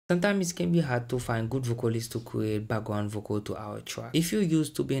Sometimes it can be hard to find good vocalists to create background vocal to our track. If you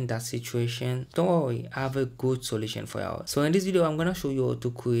used to be in that situation, don't worry, I have a good solution for you. So in this video, I'm gonna show you how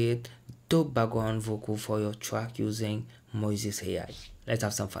to create dope background vocal for your track using moises.ai. Let's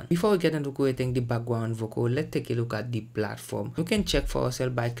have some fun. Before we get into creating the background vocal, let's take a look at the platform. You can check for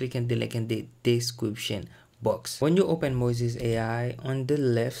yourself by clicking the link in the description box. When you open moises.ai, on the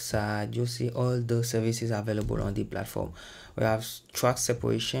left side you'll see all the services available on the platform. We have track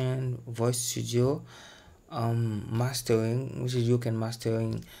separation, voice studio, mastering, which is you can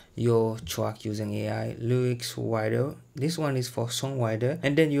mastering your track using AI, lyrics writer, this one is for songwriter,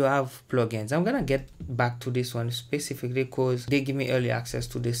 and then you have plugins. I'm gonna get back to this one specifically because they give me early access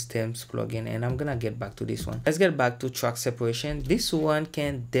to the stems plugin, and I'm gonna get back to this one. Let's get back to track separation. This one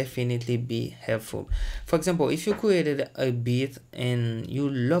can definitely be helpful. For example, if you created a beat and you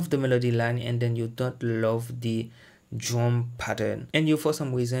love the melody line and then you don't love the drum pattern and you for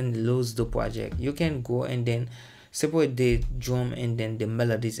some reason lose the project, you can go and then separate the drum and then the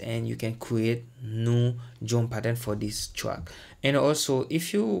melodies, and you can create new drum pattern for this track. And also,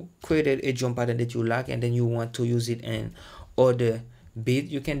 if you created a drum pattern that you like and then you want to use it in other beat,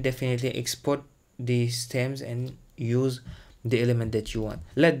 you can definitely export the stems and use the element that you want.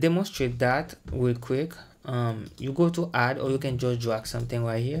 Let's demonstrate that real quick. You go to add, or you can just drag something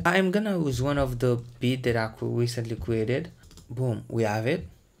right here. I'm gonna use one of the beat that I recently created. Boom, we have it.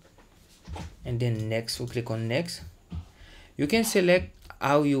 And then next, we click on next. You can select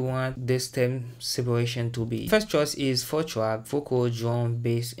how you want the stem separation to be. First choice is for track, vocal, drum,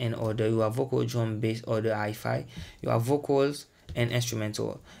 bass, and order. You have vocal, drum, bass, order, hi-fi. You have vocals and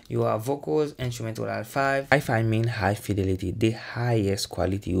instrumental. You have vocals, instrumental, hi-fi. Hi-fi means high fidelity, the highest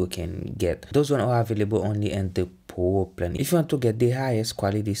quality you can get. Those ones are available only in the Pro plan. If you want to get the highest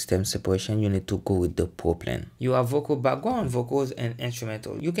quality stem separation, you need to go with the Pro plan. You have vocal, background vocals, and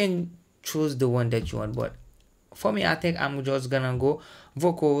instrumental. You can choose the one that you want, but for me, I think I'm just gonna go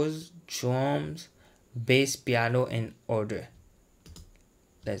vocals, drums, bass, piano, and order.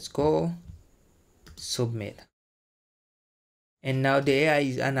 Let's go submit. And now the AI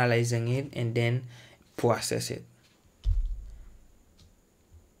is analyzing it and then process it.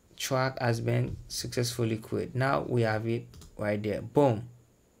 Track has been successfully created. Now we have it right there. Boom.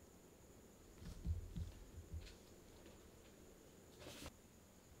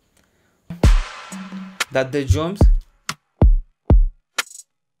 That the drums.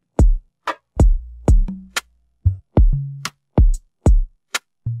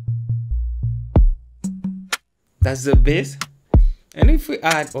 That's the bass. And if we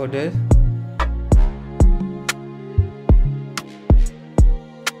add orders,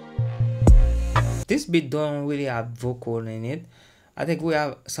 this beat don't really have vocal in it. I think we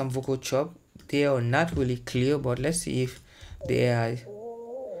have some vocal chop. They are not really clear, but let's see if they are.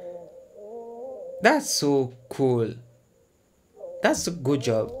 That's so cool. That's a good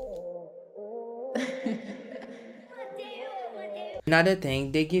job. Another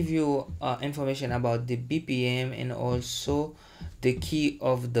thing, they give you information about the BPM and also the key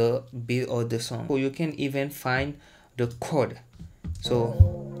of the beat or the song. So you can even find the chord.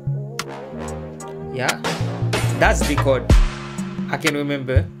 So yeah, that's the chord. I can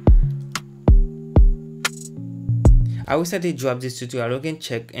remember. I recently dropped this tutorial. You can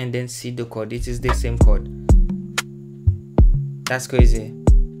check and then see the chord. It is the same chord. That's crazy.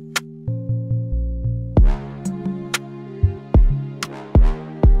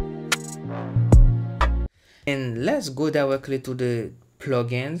 And let's go directly to the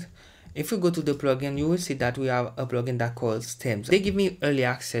plugins. If we go to the plugin, you will see that we have a plugin that calls stems. They give me early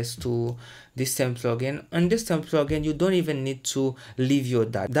access to this stem plugin. On this stem plugin, you don't even need to leave your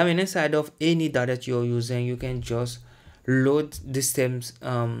data. That means inside of any data that you're using, you can just load the stems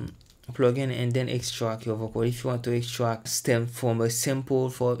plugin and then extract your vocal. If you want to extract stem from a sample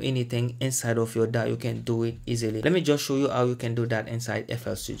for anything inside of your DAW, you can do it easily. Let me just show you how you can do that inside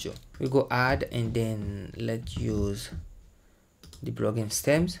FL Studio. We go add, and then let's use the plugin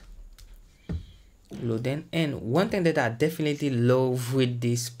stems, load in. And one thing that I definitely love with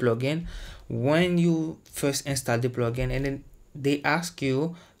this plugin, when you first install the plugin and then they ask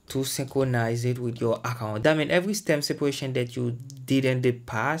you to synchronize it with your account. That means every stem separation that you did in the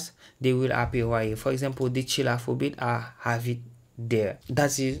past, they will appear right here. For example, the chill Afrobeat, I have it there.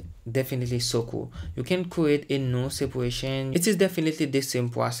 That is definitely so cool. You can create a new separation. It is definitely the same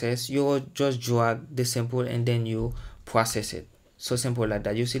process. You just drag the sample and then you process it. So simple like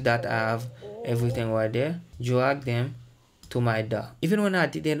that. You see that I have everything right there. Drag them to my DAW. Even when I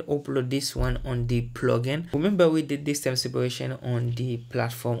didn't upload this one on the plugin, remember we did this stem separation on the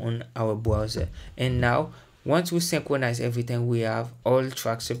platform on our browser, and now Once we synchronize everything, we have all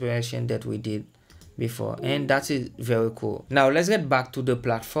track separation that we did before, and that is very cool. Now let's get back to the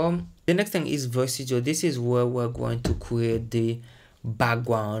platform. The next thing is Voice Studio. This is where we're going to create the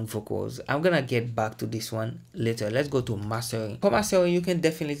background vocals. I'm gonna get back to this one later. Let's go to mastering. For mastering, you can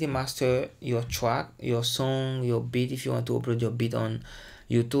definitely master your track, your song, your beat. If you want to upload your beat on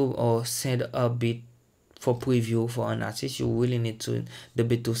YouTube or send a beat for preview for an artist, you really need to the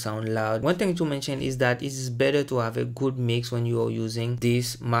beat to sound loud. One thing to mention is that it is better to have a good mix when you are using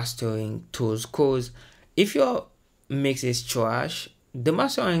these mastering tools, because if your mix is trash, the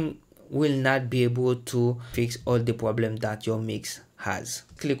mastering will not be able to fix all the problem that your mix has.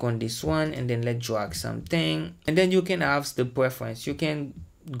 Click on this one and then let's drag something, and then you can have the preference. You can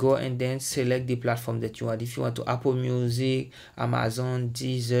go and then select the platform that you want. If you want to Apple Music, Amazon,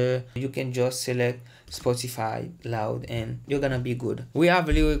 Deezer, you can just select Spotify loud and you're gonna be good. We have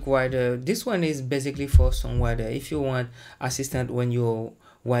Lyric Writer. This one is basically for songwriter. If you want assistant when you're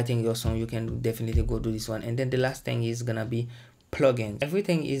writing your song, you can definitely go to this one. And then the last thing is gonna be plugins.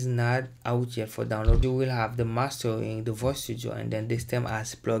 Everything is not out yet for download. You will have the mastering, the Voice Studio, and then this time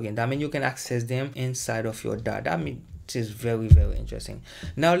as plugin. That means you can access them inside of your DAW. That means is very interesting.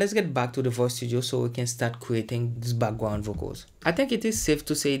 Now let's get back to the Voice Studio so we can start creating these background vocals. I think it is safe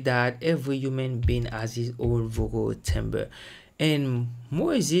to say that every human being has his own vocal timbre, and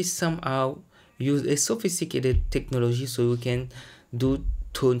Moises somehow use a sophisticated technology so you can do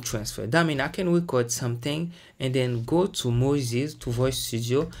tone transfer. That means I can record something and then go to Moises, to Voice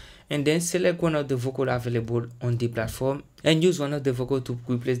Studio, and then select one of the vocal available on the platform and use one of the vocal to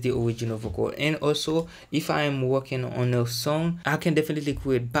replace the original vocal. And also, if I am working on a song, I can definitely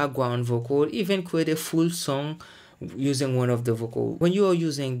create background vocal, even create a full song using one of the vocal. When you are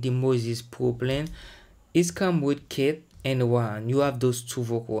using the Moises Pro plan, it comes with kit and one. You have those two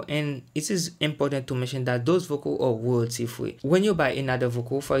vocal, and it is important to mention that those vocal are royalty free. When you buy another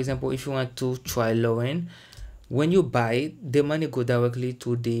vocal, for example, if you want to try Lauren, when you buy it, the money go directly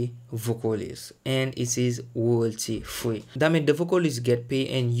to the vocalist and it is royalty free. That means the vocalist get paid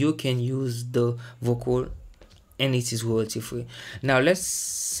and you can use the vocal and it is royalty free. Now let's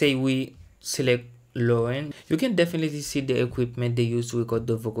say we select Lauren. You can definitely see the equipment they use to record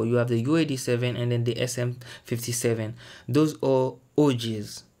the vocal. You have the U87 and then the SM57. Those are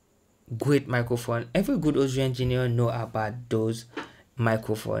OGs. Great microphone. Every good audio engineer know about those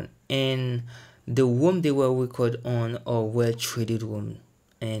microphone, and the room they were recorded on are well treated room,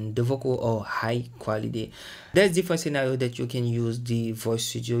 and the vocal are high quality. There's different scenario that you can use the Voice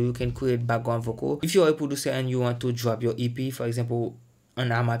Studio. You can create background vocal. If you're a producer and you want to drop your EP, for example, an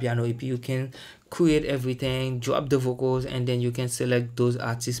Amapiano EP, you can create everything, drop the vocals, and then you can select those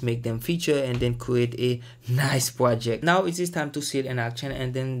artists, make them feature, and then create a nice project. Now it is time to see it in action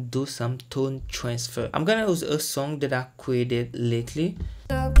and then do some tone transfer. I'm gonna use a song that I created lately.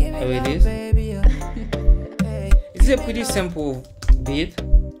 Here it is. It's a pretty simple beat.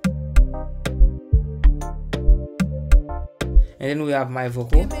 And then we have my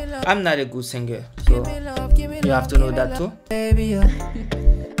vocal. I'm not a good singer, so you have to know that too.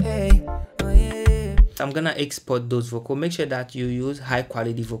 I'm gonna export those vocal. Make sure that you use high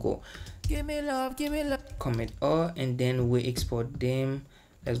quality vocal. Comment all, and then we export them.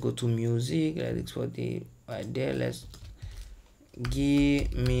 Let's go to music. Let's export the right there. Let's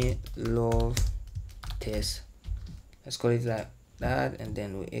give me love test. Let's call it like that, and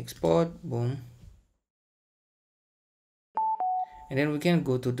then we export. Boom. And then we can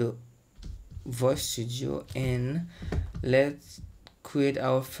go to the Voice Studio and let's create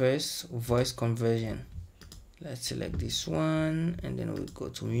our first voice conversion. Let's select this one, and then we go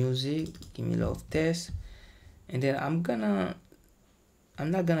to music, give me love test, and then I'm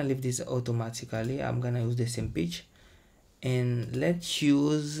not gonna leave this automatically. I'm gonna use the same pitch, and let's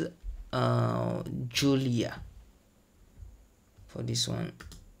use Julia for this one.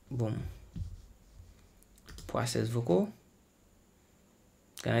 Boom. Process vocal.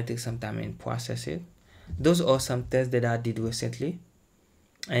 Gonna take some time and process it. Those are some tests that I did recently,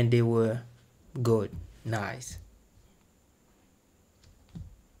 and they were good. Nice.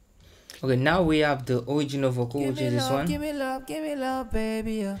 Okay, now we have the original vocal, which is this one. Give me love,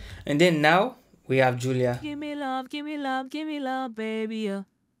 baby. And then now we have Julia. Give me love, baby.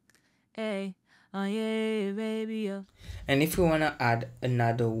 Hey, oh yeah, baby. And if we wanna add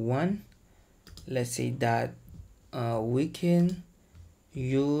another one, let's say that we can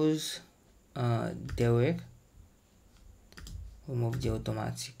use Derek. Remove the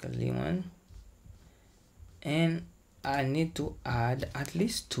automatically one, and I need to add at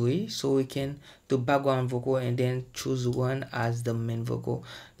least 3 so we can do background vocal and then choose one as the main vocal.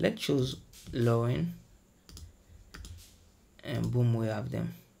 Let's choose Lauren. and boom, we have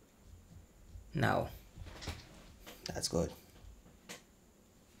them. Now that's good.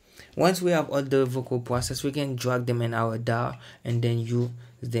 Once we have all the vocal process, we can drag them in our DAW and then use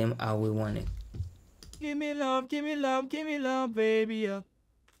them how we want it. Give me love, give me love, give me love, baby.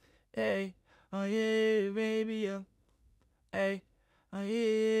 Hey, oh yeah, baby. Hey, oh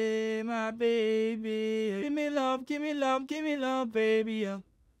yeah, my baby. Give me love, give me love, give me love, baby.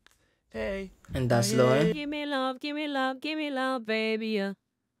 Hey, and that's low. Give me love, give me love, give me love, baby.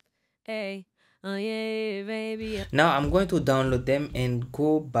 Hey, oh yeah, baby. Now I'm going to download them and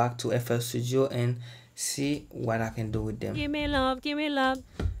go back to FL Studio and see what I can do with them. Give me love, give me love.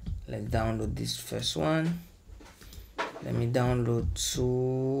 Let's download this first one. Let me download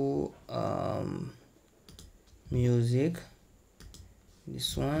to music.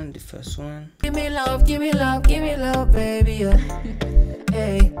 This one, the first one. give me love, give me love, give me love, baby.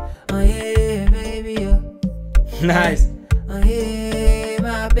 Hey, oh yeah, baby. Nice. Oh yeah,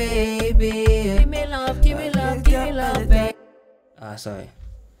 my baby. Give me love, give me love, give me love, baby. Sorry.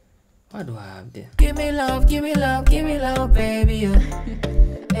 What do I have there? Give me love, give me love, give me love, baby.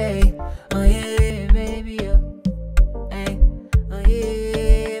 Hey, oh yeah, baby. Hey, oh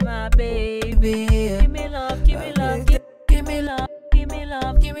yeah, my baby. Give me love, give me love, give me love, give me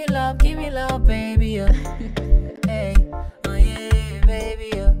love, give me love, give me love, baby. Hey, oh yeah,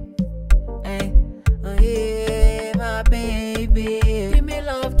 baby. Hey, oh yeah, my baby. Give me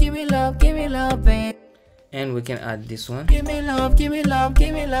love, give me love, give me love, baby. And we can add this one. Give me love, give me love,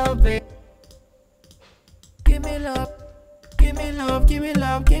 give me love, baby. Give me love, give me love, give me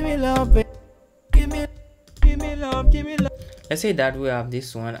love, give me love, baby. Give me love, give me love. Let's say that we have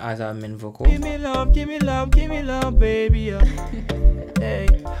this one as our main vocal. Give me love, give me love, give me love, baby. Hey,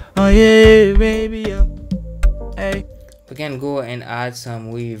 oh yeah, baby. Hey. We can go and add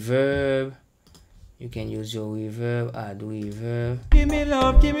some reverb. You can use your reverb, add reverb. Give me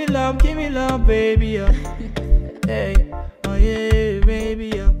love, give me love, give me love, baby. Hey, oh yeah,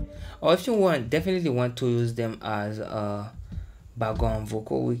 baby. Or if you definitely want to use them as a background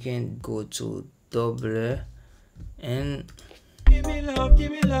vocal, we can go to double and give me love,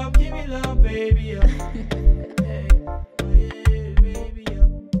 give me love, give me love, baby. Hey, oh yeah, baby.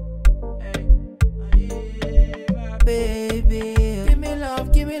 Hey, oh yeah, my baby. Give me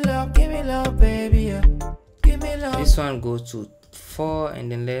love, give me love, give me love, baby. Give me love. This one goes to 4,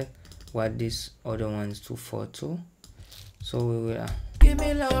 and then let what this other one's to 4 too. So we will give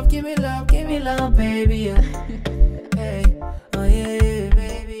me love, give me love, give me love, baby. Hey, oh yeah,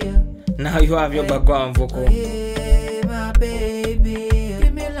 baby. Now you have your background vocal. Oh yeah, my baby.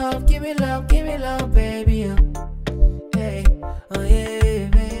 Give me love, give me love, give me love, baby. Hey, oh yeah,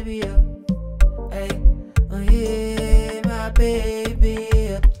 baby. Hey, oh yeah, my baby.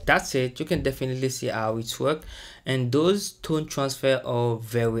 That's it. You can definitely see how it's worked, and those tone transfer are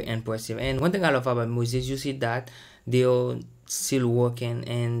very impressive. And one thing I love about Moises, you see that they are still working,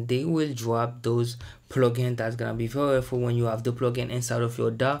 and they will drop those plugins that's gonna be very helpful when you have the plugin inside of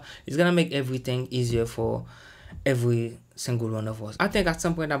your DAW. It's gonna make everything easier for every single one of us. I think at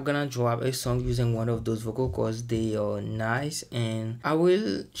some point I'm gonna drop a song using one of those vocals because they are nice, and I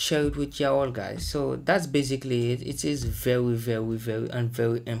will share it with y'all guys. So that's basically it. It is very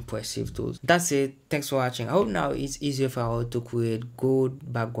very impressive tools. That's it. Thanks for watching. I hope now it's easier for you to create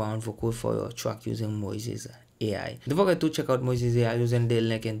good background vocal for your track using moises.ai. Don't forget to check out moises.ai using the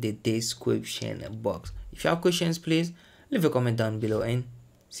link in the description box. If you have questions, please leave a comment down below, and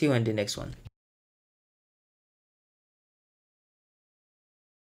see you in the next one.